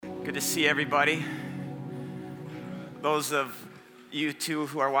Good to see everybody. Those of you too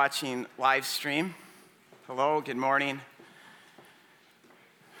who are watching live stream, hello, good morning.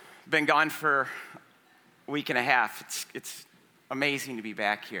 Been gone for a week and a half. It's amazing to be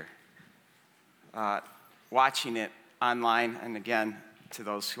back here. Watching it online, and again, to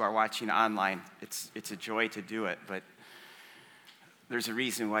those who are watching online, it's a joy to do it, but there's a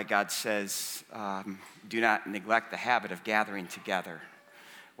reason why God says, do not neglect the habit of gathering together.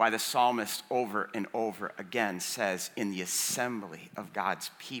 Why the psalmist over and over again says, in the assembly of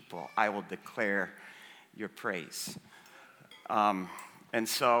God's people, I will declare your praise. And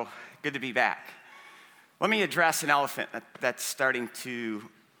so, good to be back. Let me address an elephant that's starting to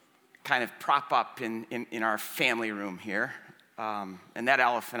kind of prop up in our family room here. And that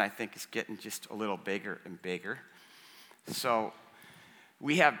elephant, I think, is getting just a little bigger and bigger. So,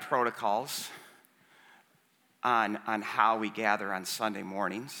 we have protocols on how we gather on Sunday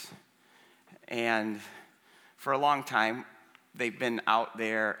mornings. And for a long time, they've been out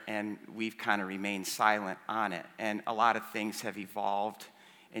there and we've kind of remained silent on it. And a lot of things have evolved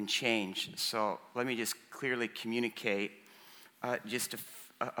and changed. So let me just clearly communicate just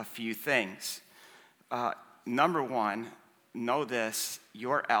a few things. Number one, know this,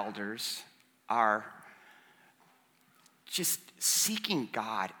 your elders are just seeking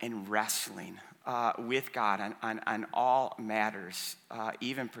God and wrestling with God on all matters,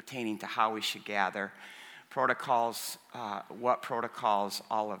 even pertaining to how we should gather, protocols, what protocols,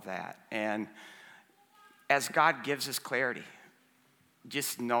 all of that. And as God gives us clarity,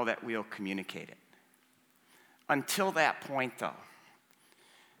 just know that we'll communicate it. Until that point, though,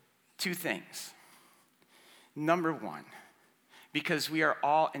 two things. Number one, because we are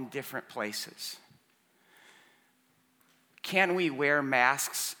all in different places, can we wear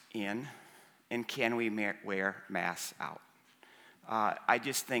masks in? And can we wear masks out? I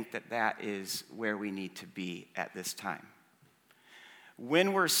just think that is where we need to be at this time.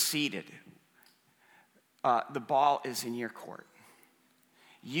 When we're seated, the ball is in your court.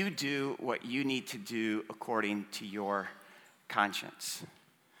 You do what you need to do according to your conscience.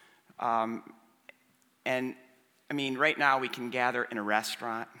 And I mean, right now we can gather in a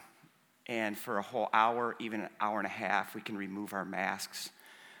restaurant, and for a whole hour, even an hour and a half, we can remove our masks.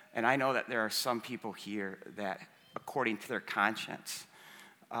 And I know that there are some people here that, according to their conscience,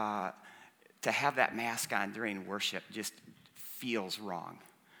 to have that mask on during worship just feels wrong.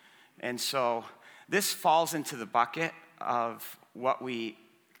 And so this falls into the bucket of what we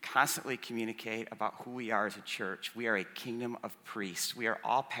constantly communicate about who we are as a church. We are a kingdom of priests. We are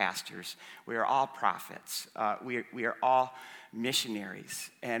all pastors. We are all prophets. We are all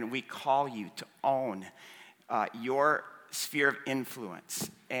missionaries. And we call you to own your sphere of influence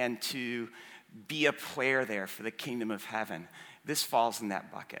and to be a player there for the kingdom of heaven. This falls in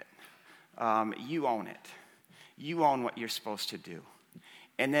that bucket. You own it. You own what you're supposed to do.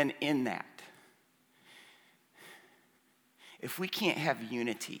 And then in that, if we can't have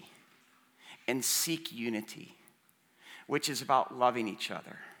unity and seek unity, which is about loving each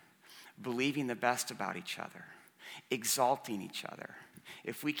other, believing the best about each other, exalting each other,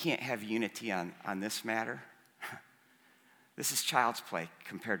 if we can't have unity on this matter, this is child's play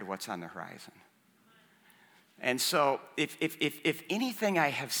compared to what's on the horizon. And so if anything I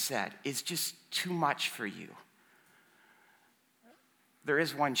have said is just too much for you, there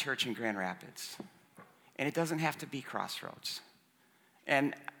is one church in Grand Rapids, and it doesn't have to be Crossroads.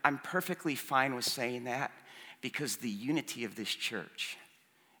 And I'm perfectly fine with saying that because the unity of this church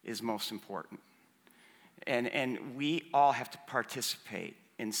is most important. And we all have to participate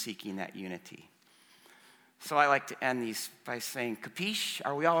in seeking that unity. So I like to end these by saying, capiche?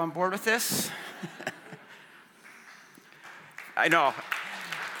 Are we all on board with this? I know.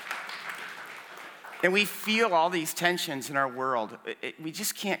 And we feel all these tensions in our world. We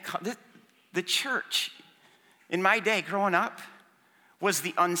just can't. The church, in my day growing up, was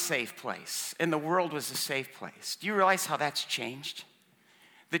the unsafe place, and the world was a safe place. Do you realize how that's changed?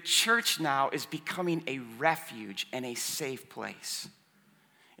 The church now is becoming a refuge and a safe place.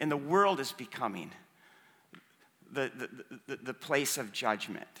 And the world is becoming the place of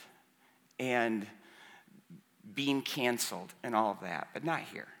judgment and being canceled and all of that, but not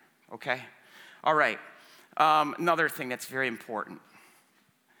here, okay? All right, another thing that's very important,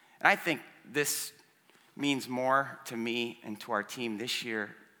 and I think this means more to me and to our team this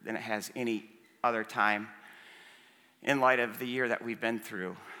year than it has any other time in light of the year that we've been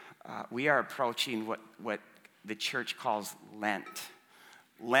through. We are approaching what the church calls Lent.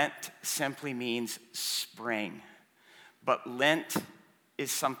 Lent simply means spring. But Lent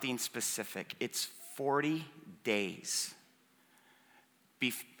is something specific. It's 40 days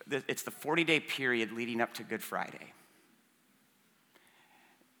it's the 40-day period leading up to Good Friday.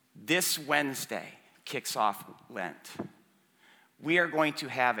 This Wednesday kicks off Lent. We are going to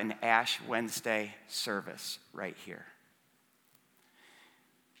have an Ash Wednesday service right here.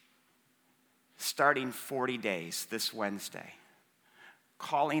 Starting 40 days this Wednesday,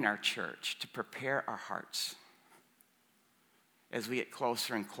 calling our church to prepare our hearts as we get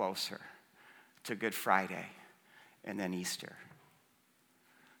closer and closer to Good Friday and then Easter.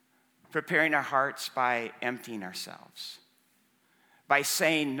 Preparing our hearts by emptying ourselves, by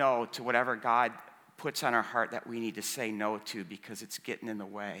saying no to whatever God puts on our heart that we need to say no to because it's getting in the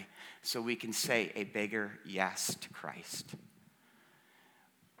way, so we can say a bigger yes to Christ.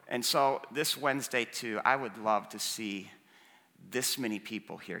 And so this Wednesday too, I would love to see this many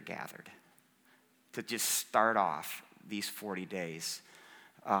people here gathered to just start off these 40 days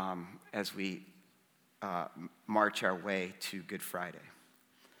as we march our way to Good Friday.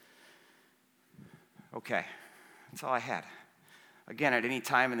 Okay, that's all I had. Again, at any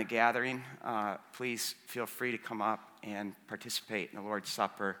time in the gathering, please feel free to come up and participate in the Lord's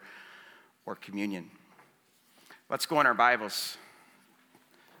Supper or communion. Let's go in our Bibles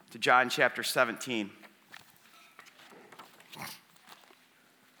to John chapter 17.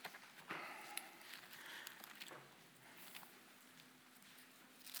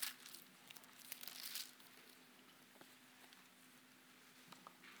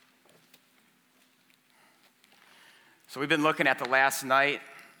 So we've been looking at the last night,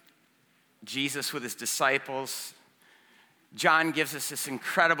 Jesus with his disciples. John gives us this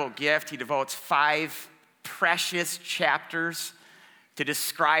incredible gift. He devotes 5 precious chapters to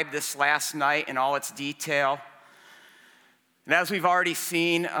describe this last night in all its detail. And as we've already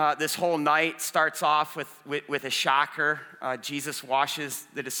seen, this whole night starts off with a shocker. Jesus washes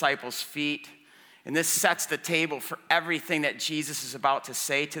the disciples' feet. And this sets the table for everything that Jesus is about to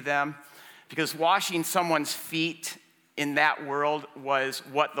say to them. Because washing someone's feet in that world was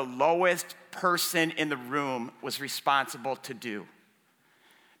what the lowest person in the room was responsible to do,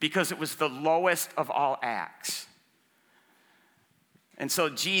 because it was the lowest of all acts. And so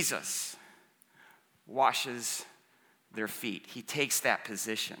Jesus washes their feet. He takes that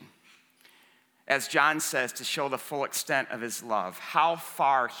position, as John says, to show the full extent of his love, how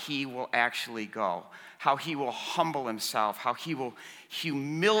far he will actually go, how he will humble himself, how he will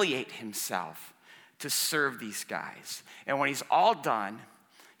humiliate himself to serve these guys. And when he's all done,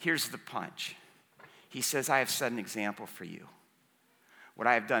 here's the punch. He says, I have set an example for you. What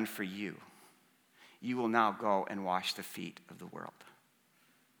I have done for you, you will now go and wash the feet of the world.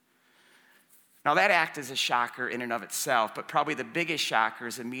 Now that act is a shocker in and of itself, but probably the biggest shocker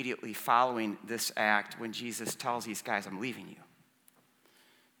is immediately following this act when Jesus tells these guys, I'm leaving you.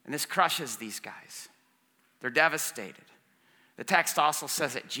 And this crushes these guys. They're devastated. The text also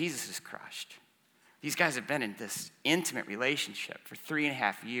says that Jesus is crushed. These guys have been in this intimate relationship for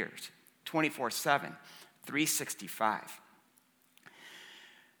 3.5 years, 24/7, 365.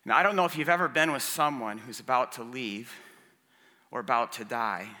 Now, I don't know if you've ever been with someone who's about to leave or about to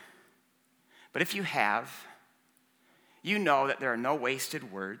die, but if you have, you know that there are no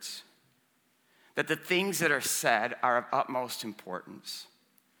wasted words, that the things that are said are of utmost importance.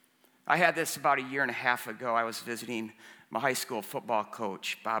 I had this about 1.5 years ago. I was visiting my high school football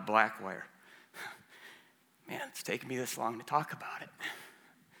coach, Bob Blackwire. Man, it's taken me this long to talk about it.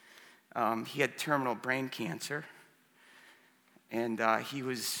 He had terminal brain cancer, and it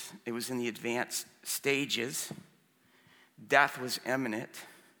was in the advanced stages. Death was imminent.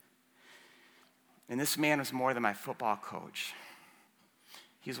 And this man was more than my football coach.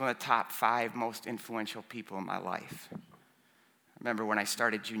 He was one of the top 5 most influential people in my life. I remember when I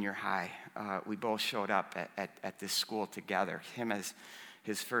started junior high, we both showed up at this school together. Him as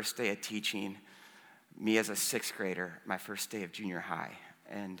his first day of teaching, me as a 6th grader, my first day of junior high.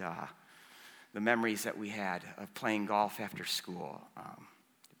 And the memories that we had of playing golf after school,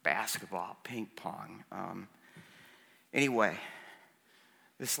 basketball, ping pong. Anyway,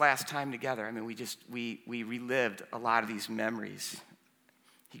 this last time together, I mean, we relived a lot of these memories.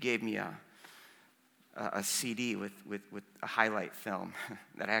 He gave me a CD with a highlight film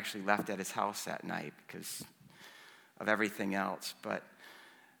that I actually left at his house that night because of everything else. But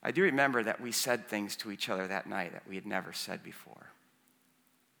I do remember that we said things to each other that night that we had never said before,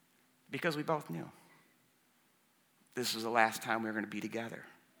 because we both knew this was the last time we were going to be together.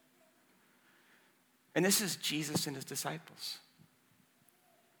 And this is Jesus and his disciples.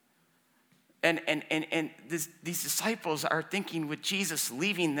 And these disciples are thinking with Jesus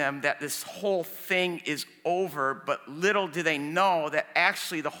leaving them that this whole thing is over, but little do they know that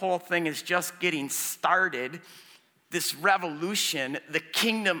actually the whole thing is just getting started. this revolution, the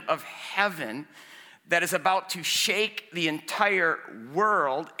kingdom of heaven that is about to shake the entire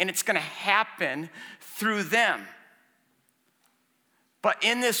world, and it's going to happen through them. But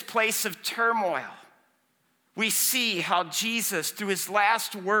in this place of turmoil, we see how Jesus, through his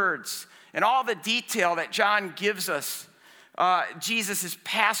last words and all the detail that John gives us, Jesus is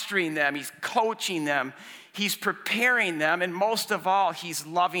pastoring them, he's coaching them, he's preparing them, and most of all, he's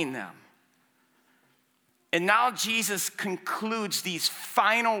loving them. And now Jesus concludes these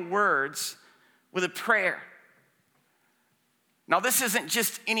final words with a prayer. Now, this isn't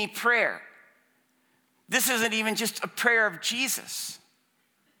just any prayer. This isn't even just a prayer of Jesus.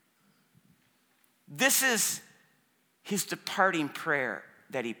 This is his departing prayer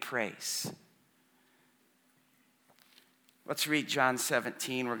that he prays. Let's read John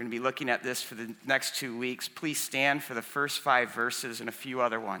 17. We're going to be looking at this for the next 2 weeks. Please stand for the first 5 verses and a few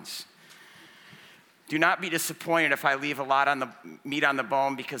other ones. Do not be disappointed if I leave a lot on the meat on the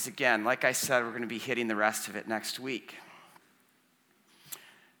bone, because again, like I said, we're going to be hitting the rest of it next week.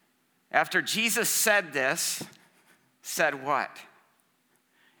 After Jesus said this, said what?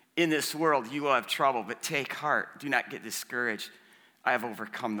 In this world you will have trouble, but take heart. Do not get discouraged. I have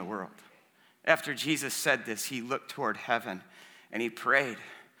overcome the world. After Jesus said this, he looked toward heaven and he prayed,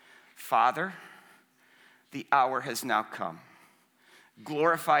 Father, the hour has now come.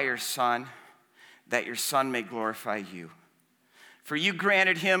 Glorify your Son, that your Son may glorify you. For you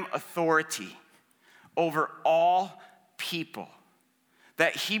granted him authority over all people,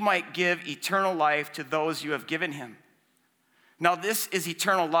 that he might give eternal life to those you have given him. Now this is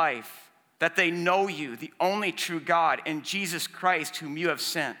eternal life, that they know you, the only true God, and Jesus Christ, whom you have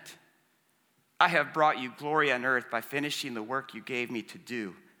sent. I have brought you glory on earth by finishing the work you gave me to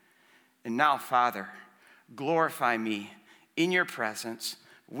do. And now, Father, glorify me in your presence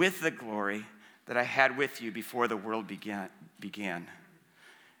with the glory that I had with you before the world began. And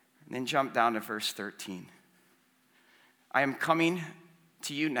then jump down to verse 13. I am coming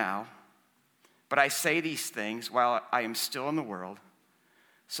to you now, but I say these things while I am still in the world,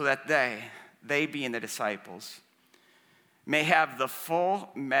 so that they being the disciples, may have the full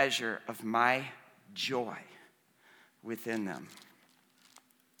measure of my joy within them.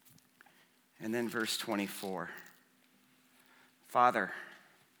 And then verse 24. Father,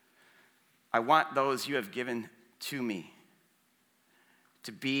 I want those you have given to me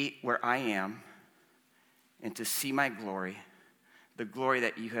to be where I am and to see my glory, the glory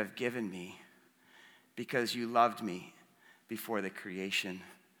that you have given me, because you loved me before the creation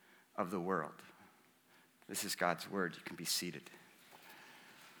of the world. This is God's word. You can be seated.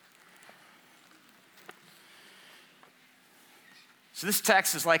 So this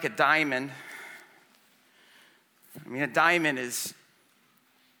text is like a diamond. I mean, a diamond is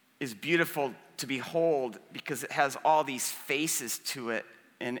beautiful to behold because it has all these faces to it,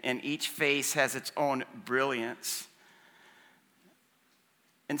 and each face has its own brilliance.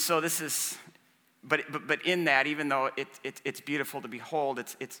 And so this is, but in that, even though it's beautiful to behold,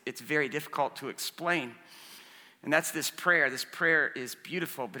 it's very difficult to explain. And that's this prayer. This prayer is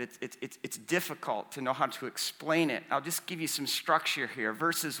beautiful, but it's difficult to know how to explain it. I'll just give you some structure here.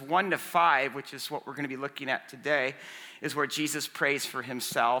 Verses 1 to 5, which is what we're going to be looking at today, is where Jesus prays for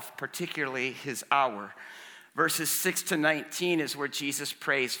himself, particularly his hour. Verses 6 to 19 is where Jesus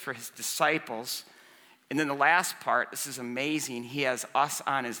prays for his disciples. And then the last part, this is amazing, he has us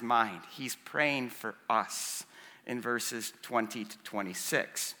on his mind. He's praying for us in verses 20 to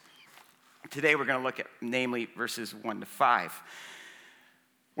 26. Today we're going to look at, namely, verses 1 to 5,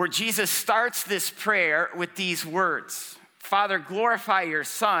 where Jesus starts this prayer with these words, Father, glorify your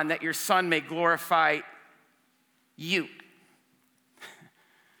Son, that your Son may glorify you.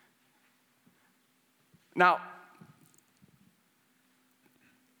 Now,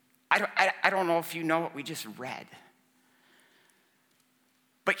 I don't know if you know what we just read,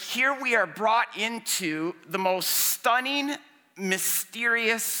 but here we are brought into the most stunning,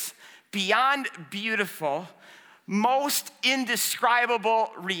 mysterious, beyond beautiful, most indescribable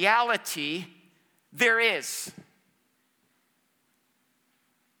reality there is.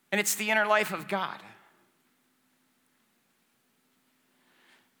 And it's the inner life of God.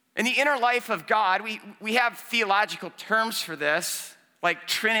 In the inner life of God, we have theological terms for this, like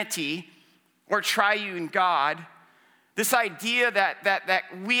Trinity or triune God. This idea that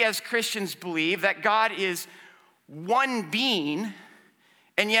we as Christians believe that God is one being,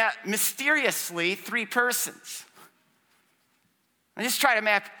 and yet, mysteriously, 3 persons. I just try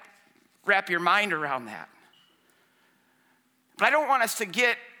to wrap your mind around that. But I don't want us to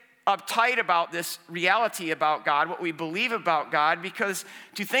get uptight about this reality about God, what we believe about God, because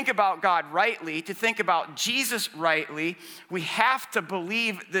to think about God rightly, to think about Jesus rightly, we have to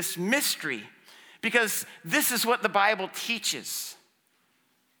believe this mystery, because this is what the Bible teaches,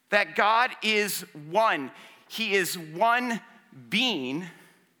 that God is one. He is one being,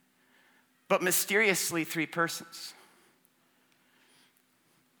 but mysteriously three persons.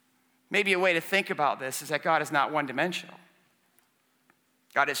 Maybe a way to think about this is that God is not one-dimensional.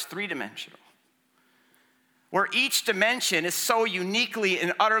 God is three-dimensional, where each dimension is so uniquely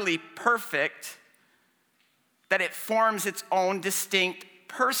and utterly perfect that it forms its own distinct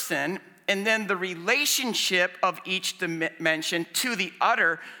person, and then the relationship of each dimension to the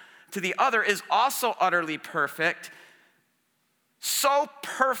other is also utterly perfect. So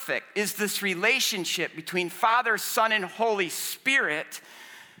perfect is this relationship between Father, Son, and Holy Spirit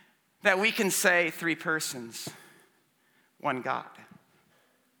that we can say three persons, one God.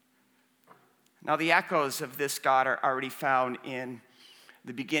 Now, the echoes of this God are already found in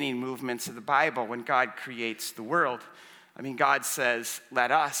the beginning movements of the Bible when God creates the world. I mean, God says, let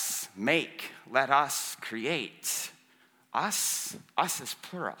us make, let us create. Us is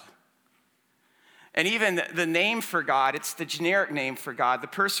plural. And even the name for God, it's the generic name for God. The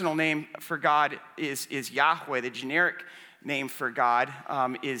personal name for God is Yahweh. The generic name for God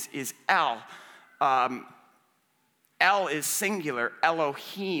is El. El is singular.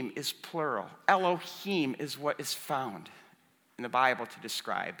 Elohim is plural. Elohim is what is found in the Bible to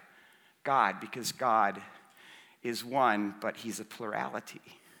describe God, because God is one, but he's a plurality.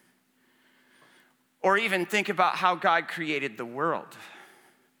 Or even think about how God created the world.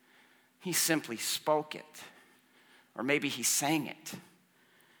 He simply spoke it. Or maybe he sang it.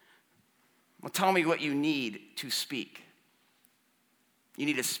 Well, tell me what you need to speak. You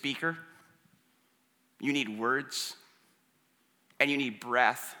need a speaker. You need words. And you need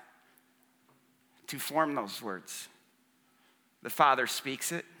breath to form those words. The Father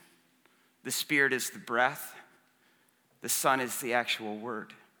speaks it. The Spirit is the breath. The Son is the actual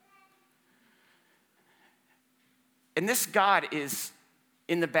word. And this God is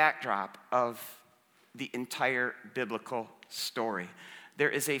in the backdrop of the entire biblical story.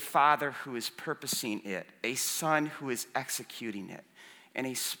 There is a Father who is purposing it, a Son who is executing it, and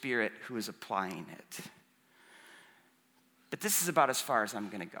a Spirit who is applying it. But this is about as far as I'm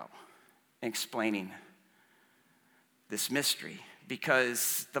going to go in explaining this mystery,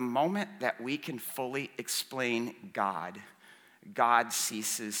 because the moment that we can fully explain God, God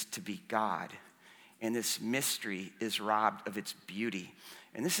ceases to be God, and this mystery is robbed of its beauty.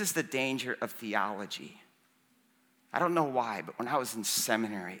 And this is the danger of theology. I don't know why, but when I was in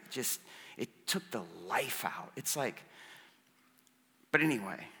seminary, it took the life out. It's like, but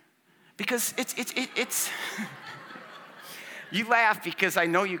anyway, because it's you laugh because I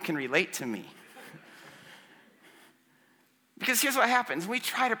know you can relate to me. Because here's what happens. We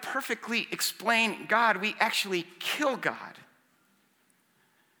try to perfectly explain God, we actually kill God.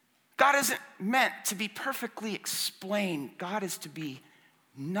 God isn't meant to be perfectly explained. God is to be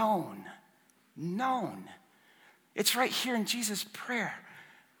known. Known. It's right here in Jesus' prayer.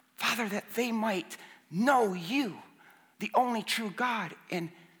 Father, that they might know you, the only true God,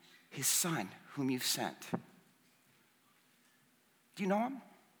 and his Son, whom you've sent. Do you know him?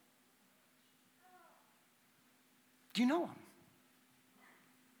 Do you know him?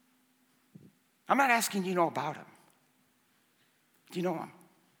 I'm not asking you to know about him. Do you know him?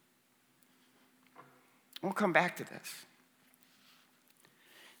 We'll come back to this.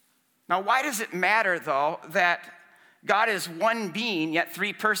 Now, why does it matter, though, that God is one being, yet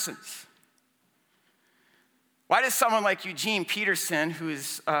three persons? Why does someone like Eugene Peterson, who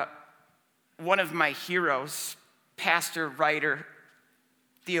is one of my heroes, pastor, writer,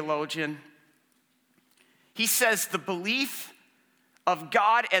 theologian, he says the belief of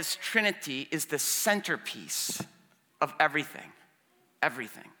God as Trinity is the centerpiece of everything.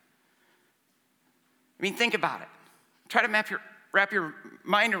 Everything. I mean, think about it. Try to wrap your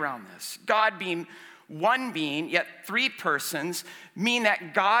mind around this. God being one being, yet three persons, mean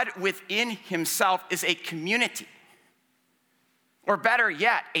that God within himself is a community. Or better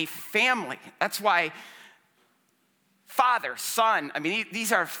yet, a family. That's why Father, Son, I mean,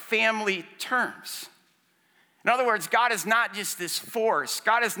 these are family terms. In other words, God is not just this force.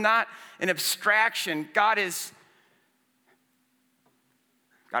 God is not an abstraction. God is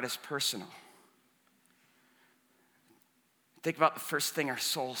personal. Think about the first thing our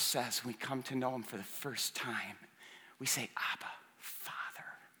soul says when we come to know him for the first time. We say, Abba, Father.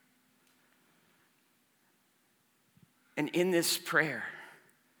 And in this prayer,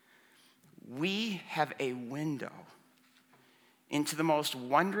 we have a window into the most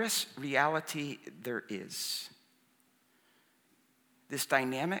wondrous reality there is. This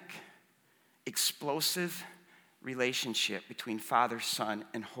dynamic, explosive relationship between Father, Son,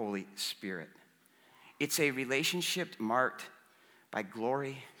 and Holy Spirit. It's a relationship marked by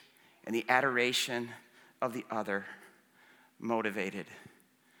glory and the adoration of the other, motivated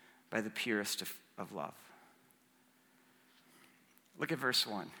by the purest of love. Look at verse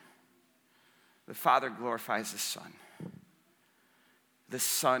 1. The Father glorifies the Son. The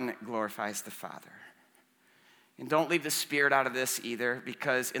Son glorifies the Father. And don't leave the Spirit out of this either,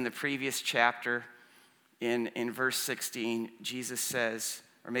 because in the previous chapter, in verse 16, Jesus says,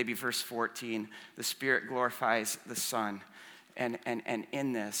 or maybe verse 14, the Spirit glorifies the Son. And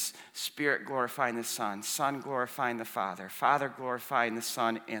in this, Spirit glorifying the Son glorifying the Father glorifying the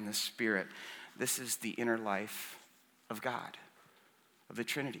Son and the Spirit. This is the inner life of God, of the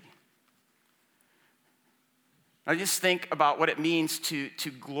Trinity. Now just think about what it means to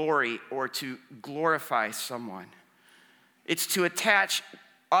glory or to glorify someone. It's to attach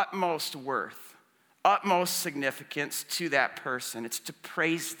utmost worth, utmost significance to that person. It's to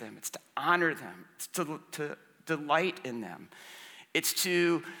praise them. It's to honor them. It's to delight in them. It's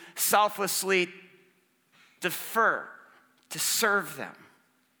to selflessly defer, to serve them.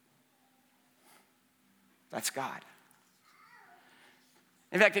 That's God.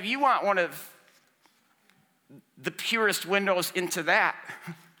 In fact, if you want one of the purest windows into that,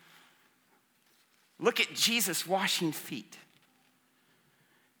 look at Jesus washing feet.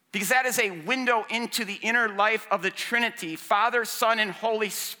 Because that is a window into the inner life of the Trinity, Father, Son, and Holy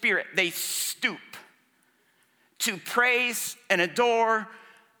Spirit. They stoop to praise and adore,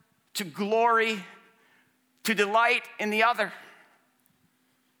 to glory, to delight in the other.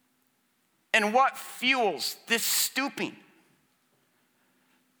 And what fuels this stooping?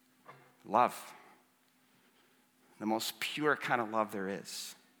 Love. The most pure kind of love there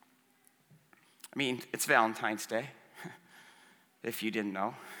is. I mean, it's Valentine's Day, if you didn't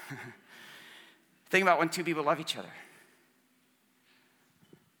know. Think about when two people love each other.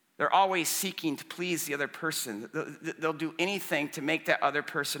 They're always seeking to please the other person. They'll do anything to make that other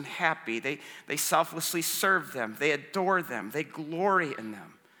person happy. They selflessly serve them. They adore them. They glory in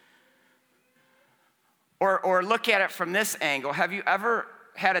them. Or look at it from this angle. Have you ever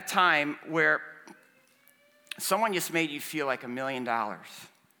had a time where someone just made you feel like $1 million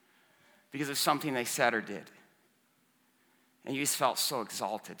because of something they said or did? And you just felt so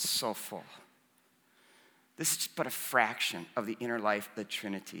exalted, so full. This is but a fraction of the inner life of the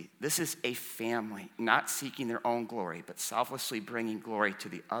Trinity. This is a family, not seeking their own glory, but selflessly bringing glory to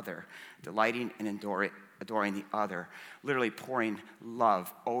the other, delighting and adoring the other, literally pouring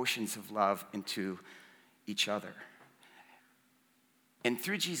love, oceans of love into each other. And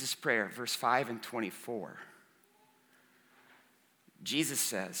through Jesus' prayer, verse 5 and 24, Jesus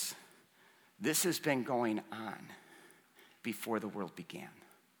says, this has been going on before the world began.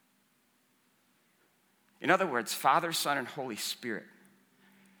 In other words, Father, Son, and Holy Spirit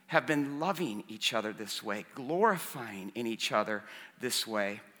have been loving each other this way, glorifying in each other this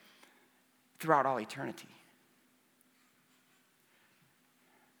way throughout all eternity.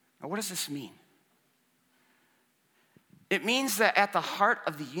 Now, what does this mean? It means that at the heart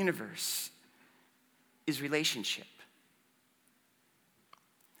of the universe is relationship.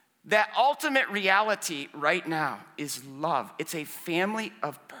 That ultimate reality right now is love. It's a family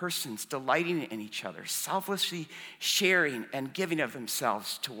of persons delighting in each other, selflessly sharing and giving of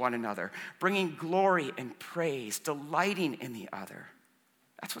themselves to one another, bringing glory and praise, delighting in the other.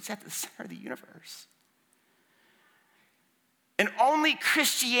 That's what's at the center of the universe. And only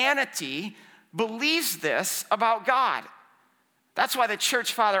Christianity believes this about God. That's why the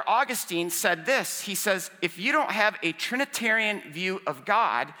church father Augustine said this. He says, if you don't have a Trinitarian view of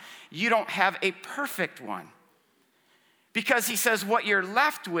God, you don't have a perfect one. Because he says what you're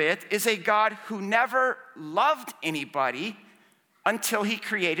left with is a God who never loved anybody until he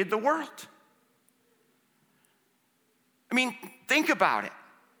created the world. I mean, think about it.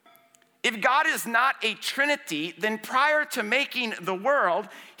 If God is not a Trinity, then prior to making the world,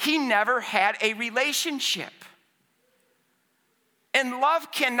 he never had a relationship. And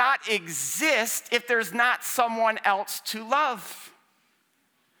love cannot exist if there's not someone else to love.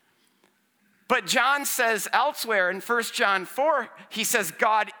 But John says elsewhere in 1 John 4, he says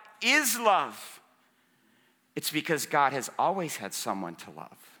God is love. It's because God has always had someone to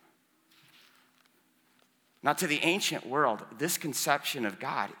love. Now, to the ancient world, this conception of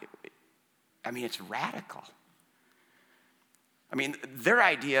God, it's radical. Their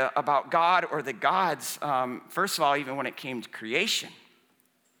idea about God or the gods, first of all, even when it came to creation,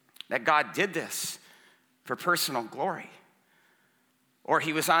 that God did this for personal glory. or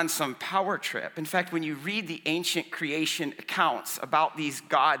he was on some power trip. In fact, when you read the ancient creation accounts about these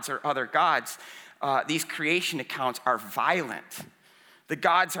gods or other gods, these creation accounts are violent. The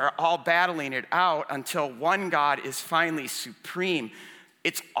gods are all battling it out until one God is finally supreme.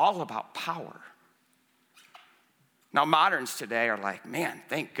 It's all about power. Now, moderns today are like, man,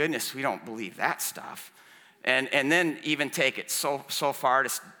 thank goodness we don't believe that stuff. And then even take it so far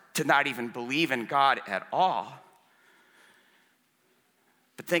to not even believe in God at all.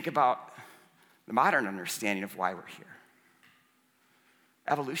 But think about the modern understanding of why we're here.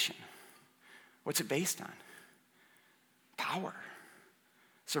 Evolution. What's it based on? Power.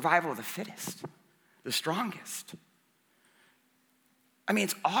 Survival of the fittest, the strongest. I mean,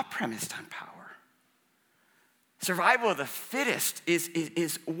 it's all premised on power. Survival of the fittest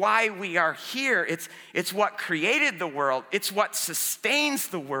is why we are here. It's what created the world. It's what sustains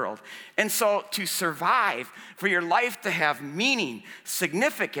the world. And so to survive, for your life to have meaning,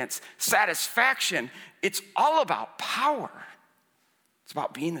 significance, satisfaction, it's all about power. It's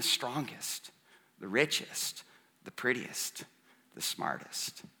about being the strongest, the richest, the prettiest, the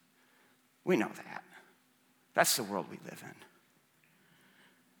smartest. We know that. That's the world we live in.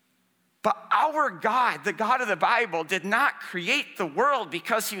 But our God, the God of the Bible, did not create the world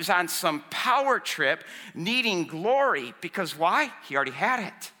because he was on some power trip needing glory. Because why? He already had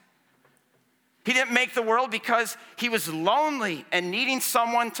it. He didn't make the world because he was lonely and needing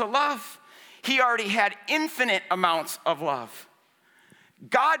someone to love. He already had infinite amounts of love.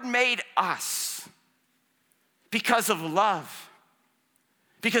 God made us because of love.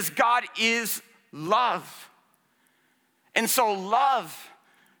 Because God is love. And so love,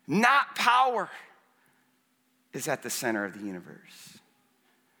 not power, is at the center of the universe.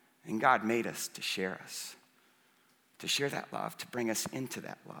 And God made us, to share that love, to bring us into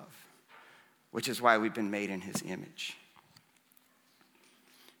that love, which is why we've been made in his image.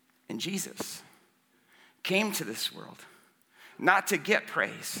 And Jesus came to this world not to get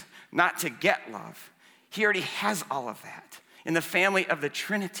praise, not to get love. He already has all of that. In the family of the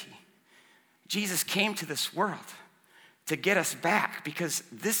Trinity, Jesus came to this world to get us back, because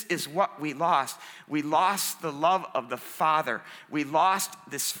this is what we lost. We lost the love of the Father. We lost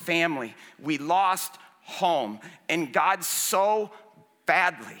this family. We lost home. And God so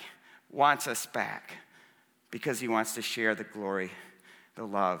badly wants us back because he wants to share the glory, the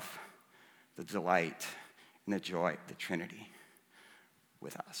love, the delight, and the joy of the Trinity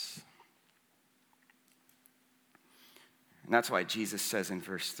with us. And that's why Jesus says in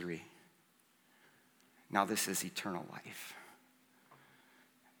verse 3, now this is eternal life.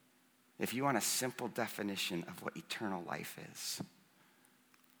 If you want a simple definition of what eternal life is,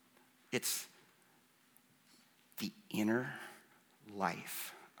 it's the inner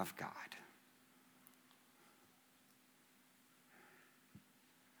life of God.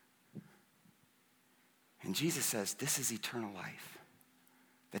 And Jesus says, this is eternal life,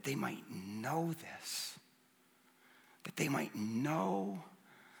 that they might know this, that they might know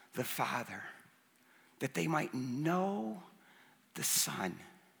the Father, that they might know the Son,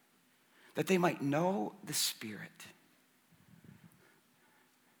 that they might know the Spirit.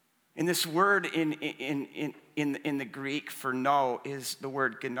 And this word in the Greek for know is the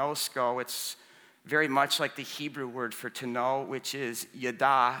word gnosko. It's very much like the Hebrew word for to know, which is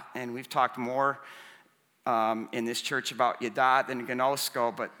yada. And we've talked more in this church about yada than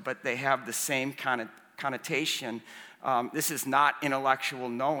gnosko, but they have the same kind of connotation. This is not intellectual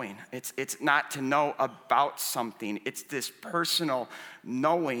knowing. It's not to know about something. It's this personal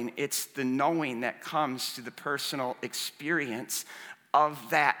knowing. It's the knowing that comes through the personal experience of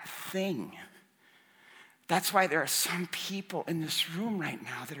that thing. That's why there are some people in this room right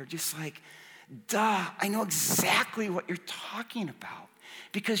now that are just like, duh, I know exactly what you're talking about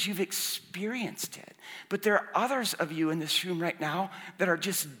because you've experienced it. But there are others of you in this room right now that are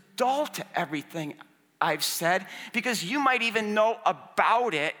just dull to everything I've said, because you might even know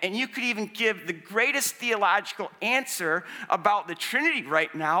about it, and you could even give the greatest theological answer about the Trinity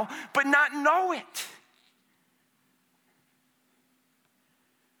right now, but not know it.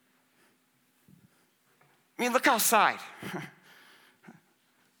 I mean, look outside.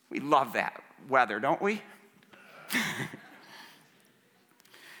 We love that weather, don't we?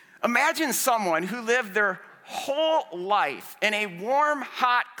 Imagine someone who lived their whole life in a warm,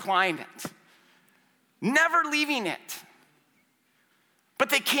 hot climate, never leaving it.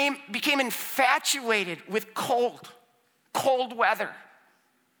 But they became infatuated with cold weather.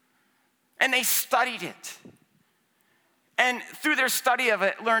 And they studied it. And through their study of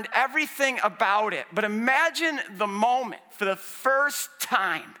it, learned everything about it. But imagine the moment for the first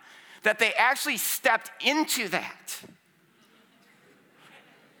time that they actually stepped into that.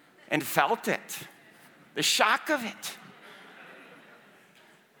 and felt it, the shock of it.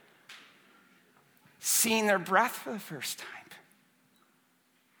 Seeing their breath for the first time.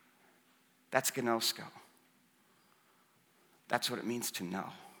 That's gnosko. That's what it means to know.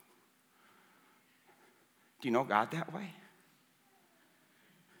 Do you know God that way?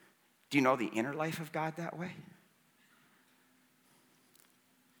 Do you know the inner life of God that way?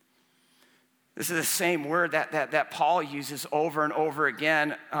 This is the same word that Paul uses over and over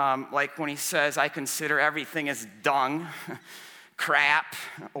again, like when he says, I consider everything as dung, crap,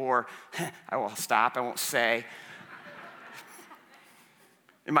 or I will stop, I won't say.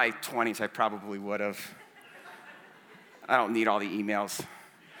 In my 20s, I probably would have. I don't need all the emails.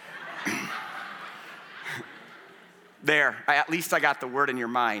 There, at least I got the word in your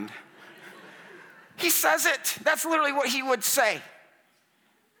mind. He says it. That's literally what he would say.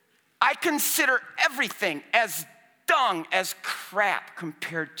 I consider everything as dung, as crap,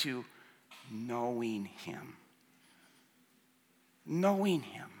 compared to knowing him. Knowing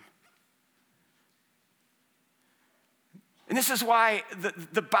him. And this is why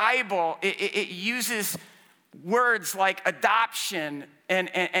the Bible, it uses words like adoption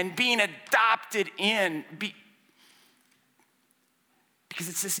and being adopted in, because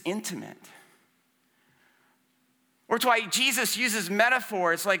it's this intimate. Or it's why Jesus uses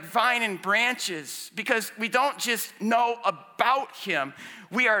metaphors like vine and branches, because we don't just know about him,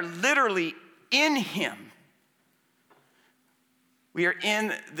 we are literally in him. We are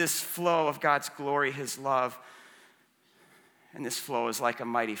in this flow of God's glory, his love, and this flow is like a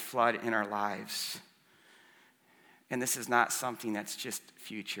mighty flood in our lives. And this is not something that's just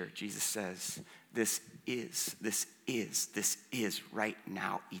future. Jesus says, this is right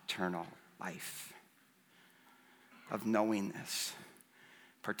now eternal life. Of knowing this,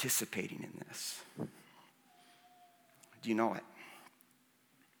 participating in this. Do you know it?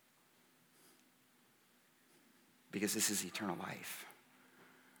 Because this is eternal life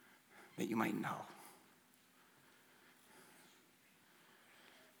that you might know.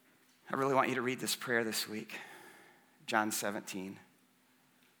 I really want you to read this prayer this week, John 17.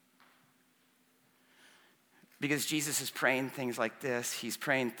 Because Jesus is praying things like this. He's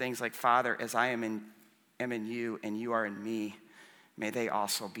praying things like, Father, as I am in you and you are in me, may they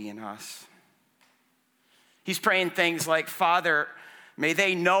also be in us. He's praying things like, Father, may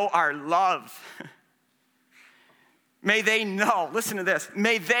they know our love. May they know, listen to this,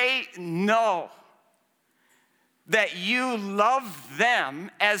 may they know that you love them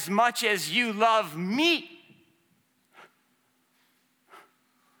as much as you love me.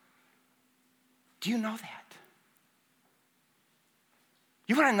 Do you know that?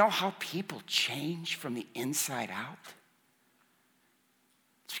 You want to know how people change from the inside out?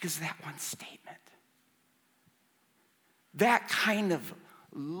 It's because of that one statement. That kind of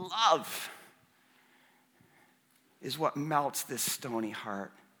love is what melts this stony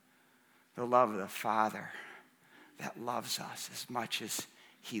heart. The love of the Father that loves us as much as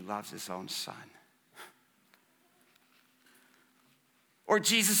he loves his own son. Or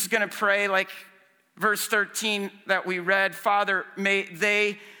Jesus is going to pray like verse 13 that we read, Father, may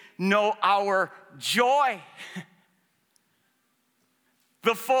they know our joy,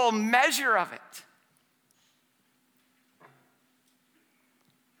 the full measure of it.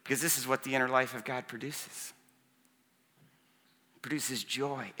 Because this is what the inner life of God produces. It produces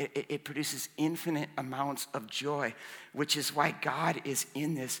joy. It produces infinite amounts of joy, which is why God is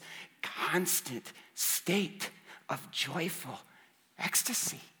in this constant state of joyful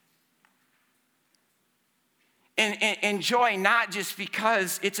ecstasy. And joy, not just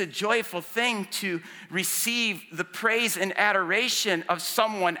because it's a joyful thing to receive the praise and adoration of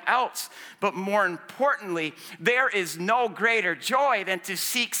someone else, but more importantly, there is no greater joy than to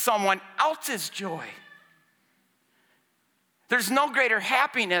seek someone else's joy. There's no greater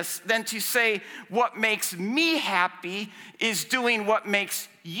happiness than to say, what makes me happy is doing what makes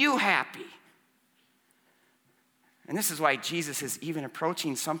you happy. And this is why Jesus is even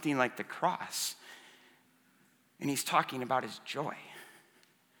approaching something like the cross. And he's talking about his joy.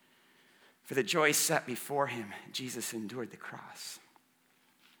 For the joy set before him, Jesus endured the cross.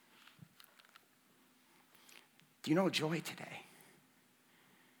 Do you know joy today?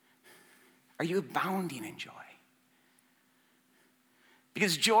 Are you abounding in joy?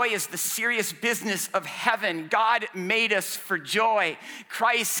 Because joy is the serious business of heaven. God made us for joy.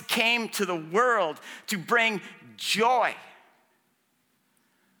 Christ came to the world to bring joy.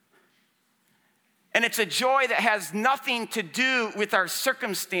 And it's a joy that has nothing to do with our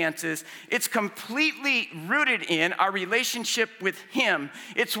circumstances. It's completely rooted in our relationship with Him.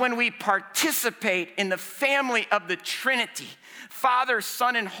 It's when we participate in the family of the Trinity, Father,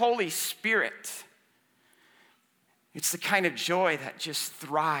 Son, and Holy Spirit. It's the kind of joy that just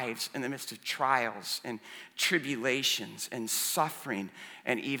thrives in the midst of trials and tribulations and suffering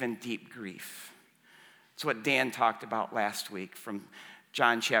and even deep grief. It's what Dan talked about last week from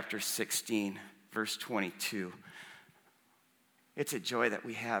John chapter 16, verse 22. It's a joy that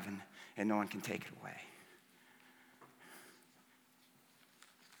we have and no one can take it away.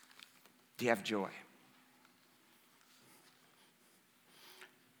 Do you have joy?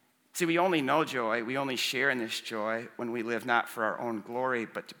 See, we only know joy, we only share in this joy when we live not for our own glory,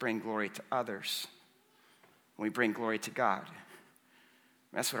 but to bring glory to others. When we bring glory to God.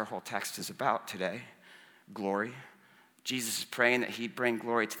 That's what our whole text is about today. Glory. Jesus is praying that He'd bring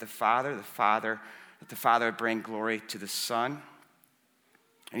glory to the Father, that the Father would bring glory to the Son.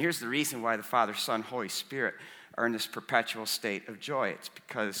 And here's the reason why the Father, Son, Holy Spirit are in this perpetual state of joy. It's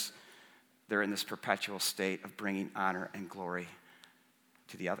because they're in this perpetual state of bringing honor and glory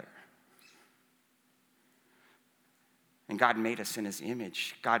to the other. And God made us in His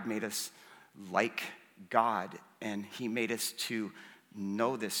image. God made us like God, and He made us to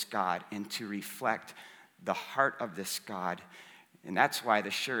know this God and to reflect the heart of this God. And that's why the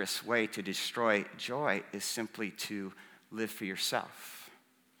surest way to destroy joy is simply to live for yourself.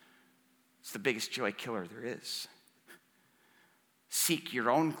 It's the biggest joy killer there is. Seek your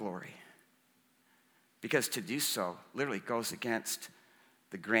own glory, because to do so literally goes against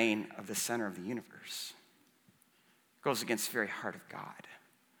the grain of the center of the universe. It goes against the very heart of God.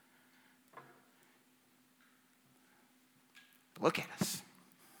 But look at us.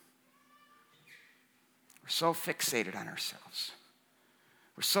 We're so fixated on ourselves.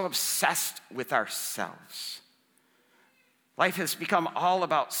 We're so obsessed with ourselves. Life has become all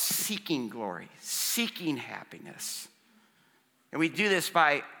about seeking glory, seeking happiness. And we do this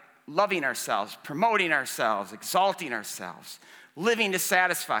by loving ourselves, promoting ourselves, exalting ourselves, living to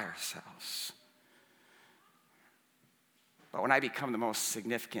satisfy ourselves. But when I become the most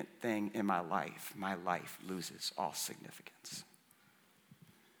significant thing in my life loses all significance.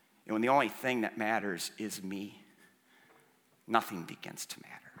 And when the only thing that matters is me, nothing begins to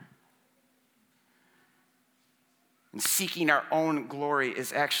matter. And seeking our own glory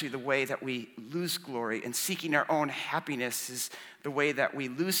is actually the way that we lose glory. And seeking our own happiness is the way that we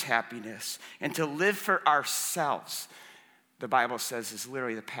lose happiness. And to live for ourselves, the Bible says, is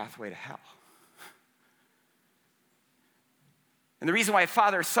literally the pathway to hell. And the reason why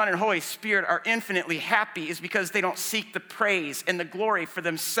Father, Son, and Holy Spirit are infinitely happy is because they don't seek the praise and the glory for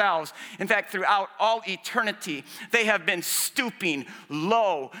themselves. In fact, throughout all eternity, they have been stooping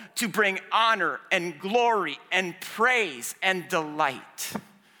low to bring honor and glory and praise and delight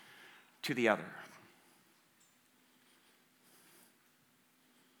to the other.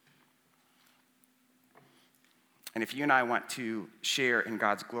 And if you and I want to share in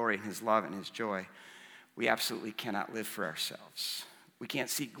God's glory and His love and His joy, we absolutely cannot live for ourselves. We can't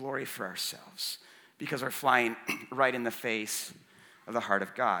seek glory for ourselves because we're flying right in the face of the heart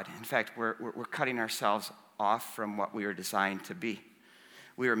of God. In fact, we're cutting ourselves off from what we were designed to be.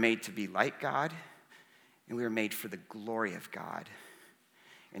 We were made to be like God, and we were made for the glory of God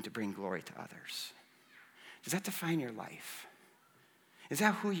and to bring glory to others. Does that define your life? Is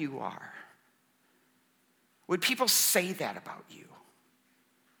that who you are? Would people say that about you?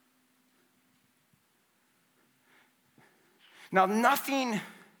 Now, nothing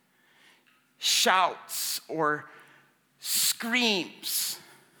shouts or screams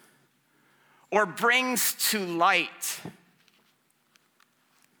or brings to light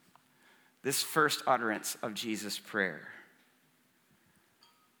this first utterance of Jesus' prayer.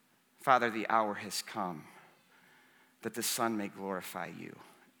 Father, the hour has come that the Son may glorify you.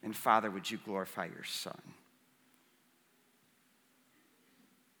 And Father, would you glorify your Son?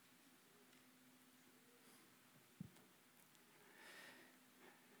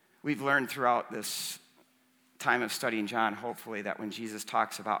 We've learned throughout this time of studying John, hopefully, that when Jesus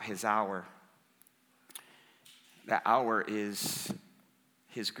talks about his hour, that hour is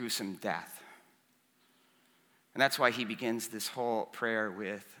his gruesome death. And that's why he begins this whole prayer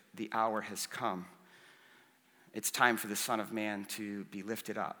with, the hour has come. It's time for the Son of Man to be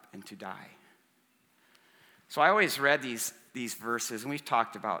lifted up and to die. So I always read these verses, and we've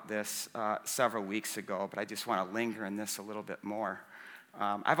talked about this several weeks ago, but I just want to linger in this a little bit more.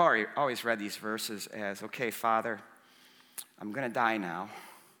 I've always read these verses as, okay, Father, I'm going to die now.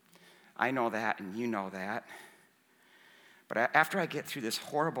 I know that, and you know that. But after I get through this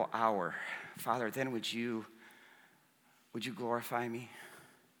horrible hour Father, then would you glorify me?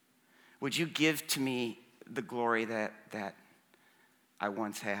 Would you give to me the glory that I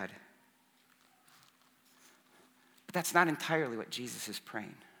once had? But that's not entirely what Jesus is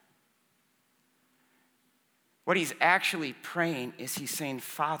praying. What he's actually praying is he's saying,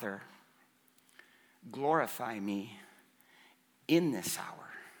 Father, glorify me in this hour,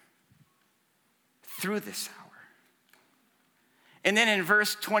 through this hour. And then in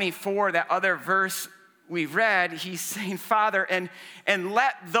verse 24, that other verse we read, he's saying, Father, and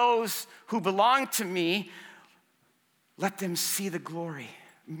let those who belong to me, let them see the glory,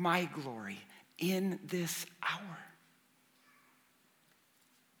 my glory, in this hour.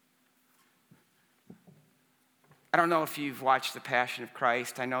 I don't know if you've watched The Passion of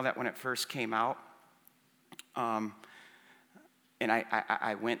Christ. I know that when it first came out, and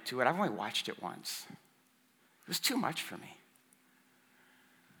I went to it. I've only watched it once. It was too much for me.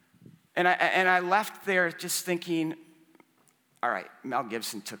 And I left there just thinking, all right, Mel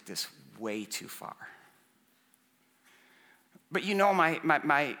Gibson took this way too far. But you know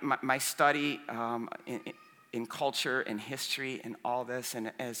my study in culture and history and all this,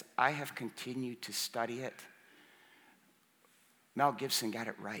 and as I have continued to study it, Mel Gibson got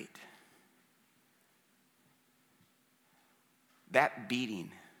it right. That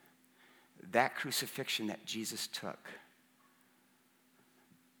beating, that crucifixion that Jesus took,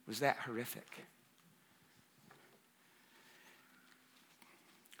 was that horrific.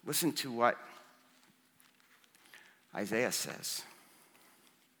 Listen to what Isaiah says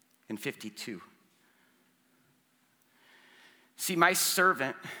in 52. See, my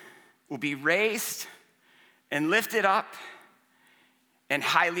servant will be raised and lifted up and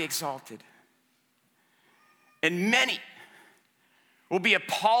highly exalted. And many will be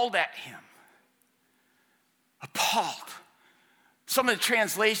appalled at him. Appalled. Some of the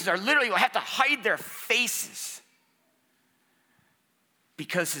translations are literally will have to hide their faces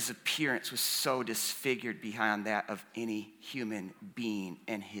because his appearance was so disfigured beyond that of any human being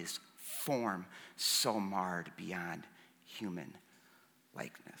and his form so marred beyond human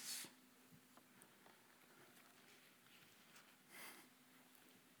likeness.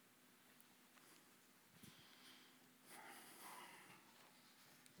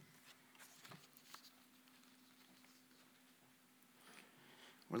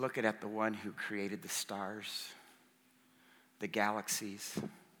 We're looking at the one who created the stars, the galaxies. And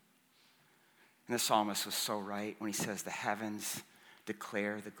the psalmist was so right when he says, the heavens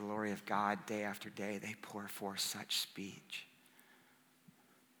declare the glory of God day after day. They pour forth such speech.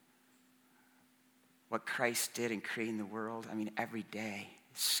 What Christ did in creating the world, every day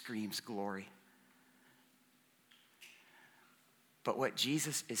screams glory. But what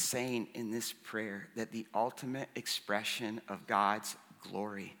Jesus is saying in this prayer, that the ultimate expression of God's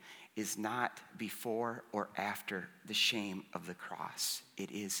glory is not before or after the shame of the cross. It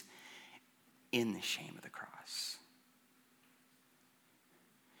is in the shame of the cross.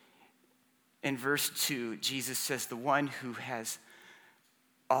 In verse 2, Jesus says, the one who has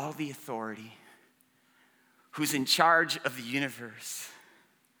all the authority, who's in charge of the universe,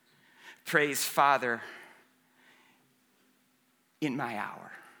 prays, Father, in my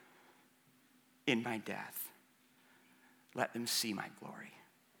hour, in my death, let them see my glory.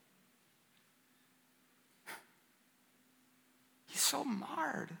 He's so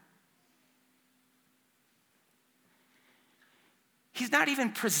marred. He's not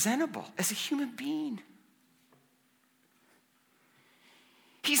even presentable as a human being.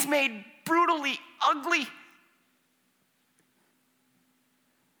 He's made brutally ugly.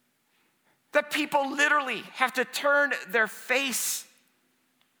 That people literally have to turn their face.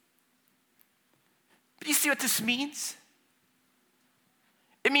 But you see what this means?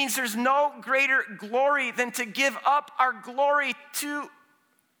 It means there's no greater glory than to give up our glory to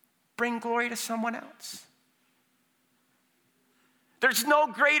bring glory to someone else. There's no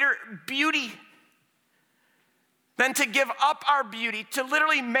greater beauty than to give up our beauty, to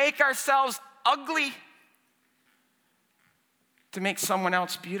literally make ourselves ugly, to make someone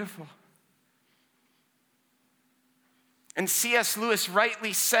else beautiful. And C.S. Lewis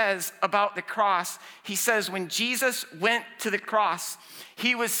rightly says about the cross, he says when Jesus went to the cross,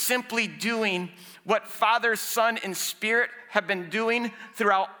 he was simply doing what Father, Son, and Spirit have been doing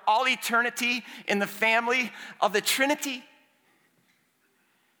throughout all eternity in the family of the Trinity.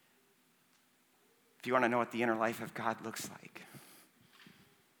 If you want to know what the inner life of God looks like.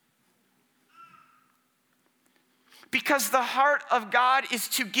 Because the heart of God is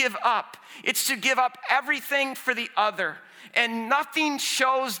to give up. It's to give up everything for the other. And nothing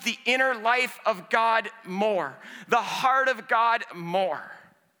shows the inner life of God more, the heart of God more,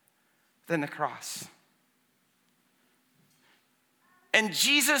 than the cross. And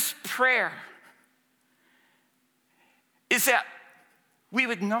Jesus' prayer is that we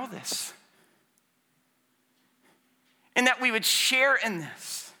would know this and that we would share in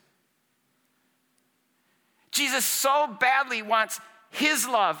this. Jesus so badly wants his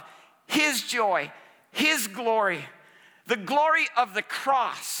love, his joy, his glory, the glory of the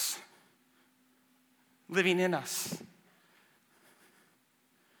cross living in us.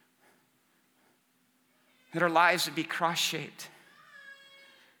 That our lives would be cross-shaped.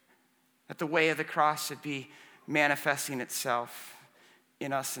 That the way of the cross would be manifesting itself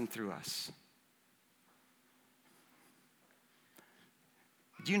in us and through us.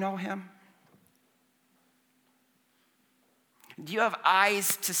 Do you know him? Do you have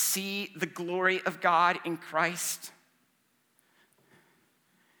eyes to see the glory of God in Christ?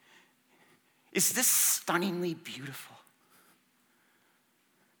 Is this stunningly beautiful?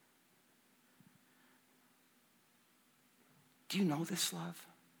 Do you know this love?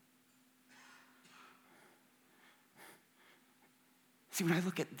 See, when I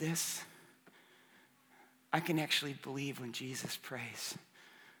look at this, I can actually believe when Jesus prays,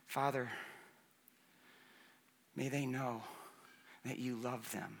 Father, may they know that you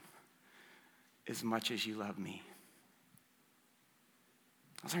love them as much as you love me.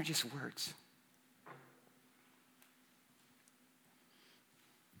 Those aren't just words.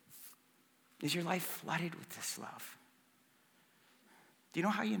 Is your life flooded with this love? Do you know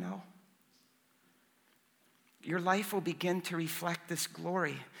how you know? Your life will begin to reflect this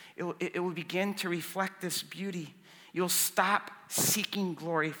glory. It will begin to reflect this beauty. You'll stop seeking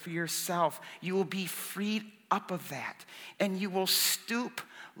glory for yourself. You will be freed up of that. And you will stoop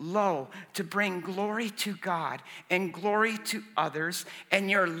low to bring glory to God and glory to others. And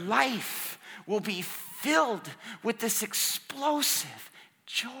your life will be filled with this explosive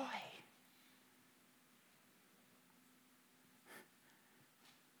joy.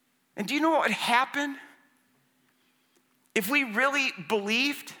 And do you know what would happen if we really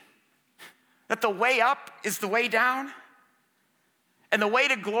believed that the way up is the way down? And the way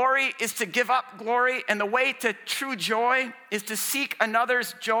to glory is to give up glory, and the way to true joy is to seek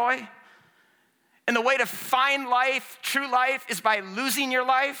another's joy. And the way to find life, true life, is by losing your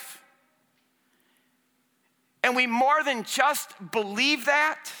life. And we more than just believe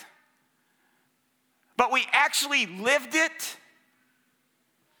that, but we actually lived it.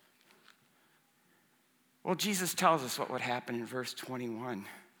 Well, Jesus tells us what would happen in verse 21.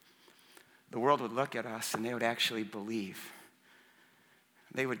 The world would look at us and they would actually believe.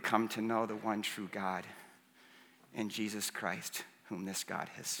 They would come to know the one true God and Jesus Christ, whom this God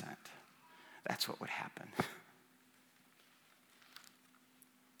has sent. That's what would happen.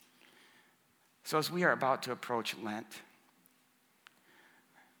 So as we are about to approach Lent,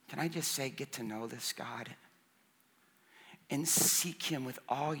 can I just say, get to know this God and seek him with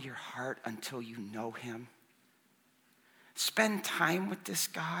all your heart until you know him. Spend time with this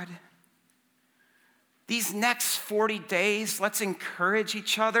God. These next 40 days, let's encourage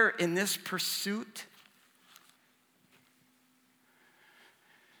each other in this pursuit.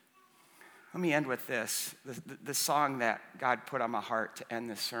 Let me end with this, the song that God put on my heart to end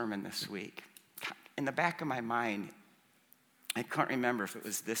this sermon this week. In the back of my mind, I can't remember if it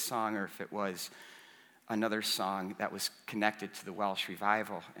was this song or if it was another song that was connected to the Welsh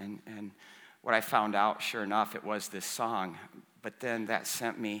revival. And what I found out, sure enough, it was this song. But then that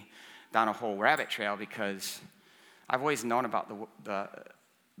sent me down a whole rabbit trail because I've always known about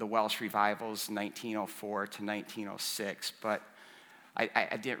the Welsh revivals, 1904 to 1906, but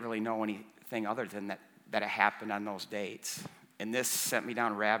I didn't really know anything other than that it happened on those dates. And this sent me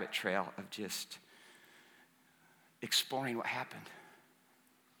down a rabbit trail of just exploring what happened.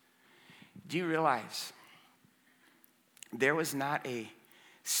 Do you realize there was not a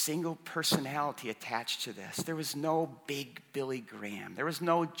single personality attached to this? There was no big Billy Graham. There was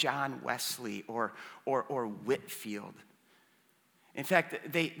no John Wesley or Whitfield. In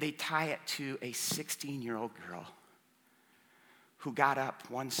fact, they tie it to a 16-year-old girl who got up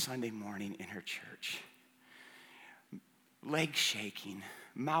one Sunday morning in her church, legs shaking,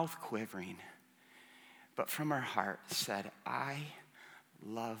 mouth quivering, but from her heart said, I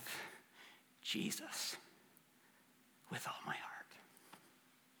love Jesus with all my heart.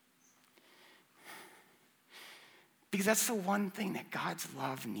 Because that's the one thing that God's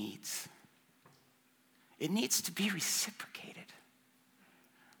love needs. It needs to be reciprocated.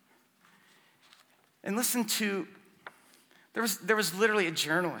 And listen to, there was literally a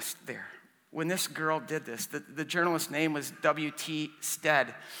journalist there when this girl did this. The journalist's name was W.T.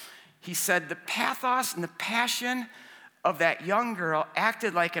 Stead. He said, the pathos and the passion of that young girl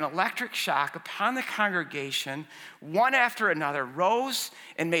acted like an electric shock upon the congregation. One after another rose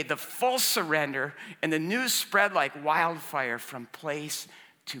and made the full surrender, and the news spread like wildfire from place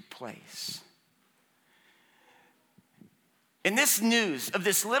to place. And this news of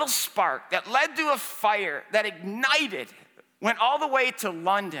this little spark that led to a fire that ignited went all the way to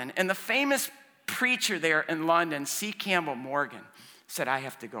London, and the famous preacher there in London, C. Campbell Morgan, said, I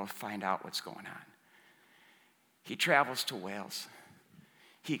have to go find out what's going on. He travels to Wales.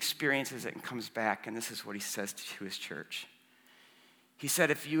 He experiences it and comes back, and this is what he says to his church. He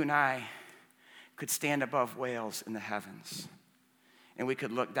said, if you and I could stand above Wales in the heavens, and we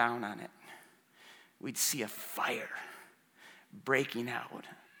could look down on it, we'd see a fire breaking out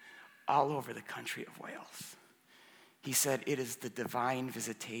all over the country of Wales. He said, it is the divine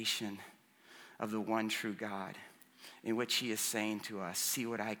visitation of the one true God, in which he is saying to us, see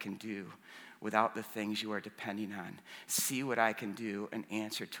what I can do without the things you are depending on. See what I can do in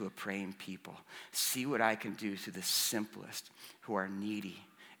answer to a praying people. See what I can do to the simplest who are needy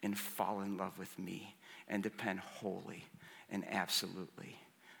and fall in love with me and depend wholly and absolutely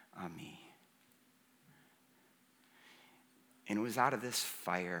on me. And it was out of this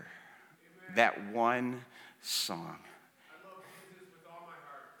fire, amen, that one song. I love Jesus with all my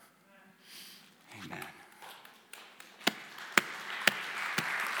heart. Amen.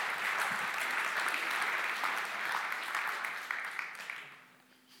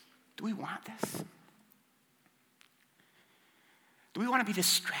 Do we want this? Do we want to be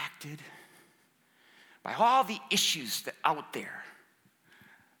distracted by all the issues that out there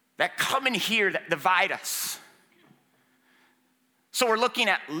that come in here that divide us? So we're looking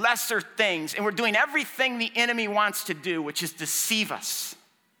at lesser things, and we're doing everything the enemy wants to do, which is deceive us,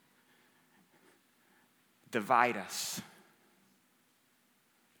 divide us,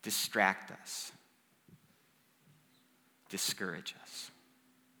 distract us, discourage us.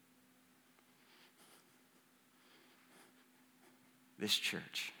 This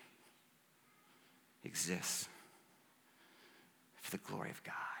church exists for the glory of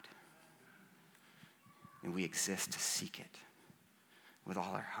God. And we exist to seek it with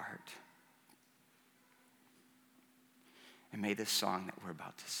all our heart. And may this song that we're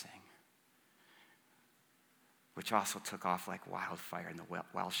about to sing, which also took off like wildfire in the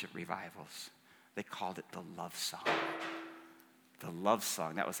Welsh revivals, they called it the love song. The love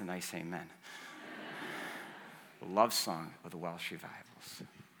song. That was a nice amen. The love song of the Welsh revivals.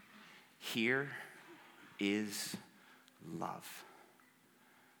 Here is love,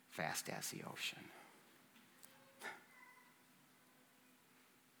 vast as the ocean.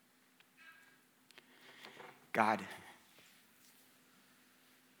 God,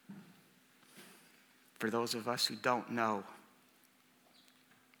 for those of us who don't know,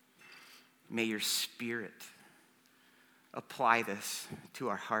 may your Spirit apply this to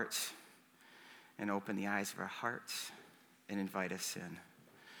our hearts and open the eyes of our hearts and invite us in,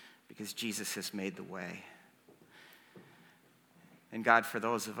 because Jesus has made the way. And God, for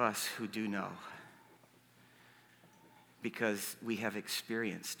those of us who do know, because we have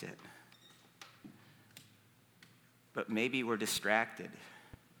experienced it, but maybe we're distracted,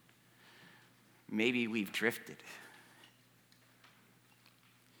 maybe we've drifted.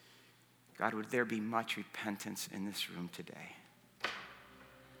 God, would there be much repentance in this room today?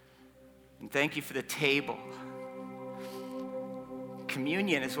 And thank you for the table.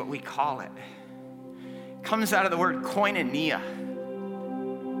 Communion is what we call it. It comes out of the word koinonia.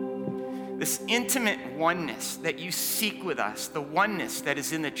 This intimate oneness that you seek with us, the oneness that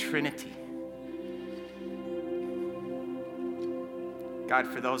is in the Trinity. God,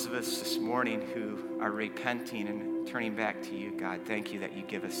 for those of us this morning who are repenting and turning back to you, God, thank you that you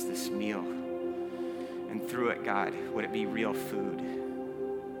give us this meal. And through it, God, would it be real food?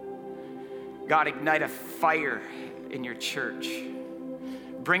 God, ignite a fire in your church.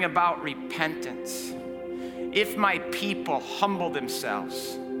 Bring about repentance. If my people humble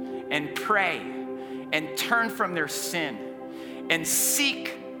themselves and pray and turn from their sin and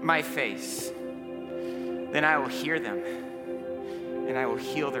seek my face, then I will hear them and I will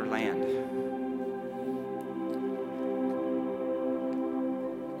heal their land.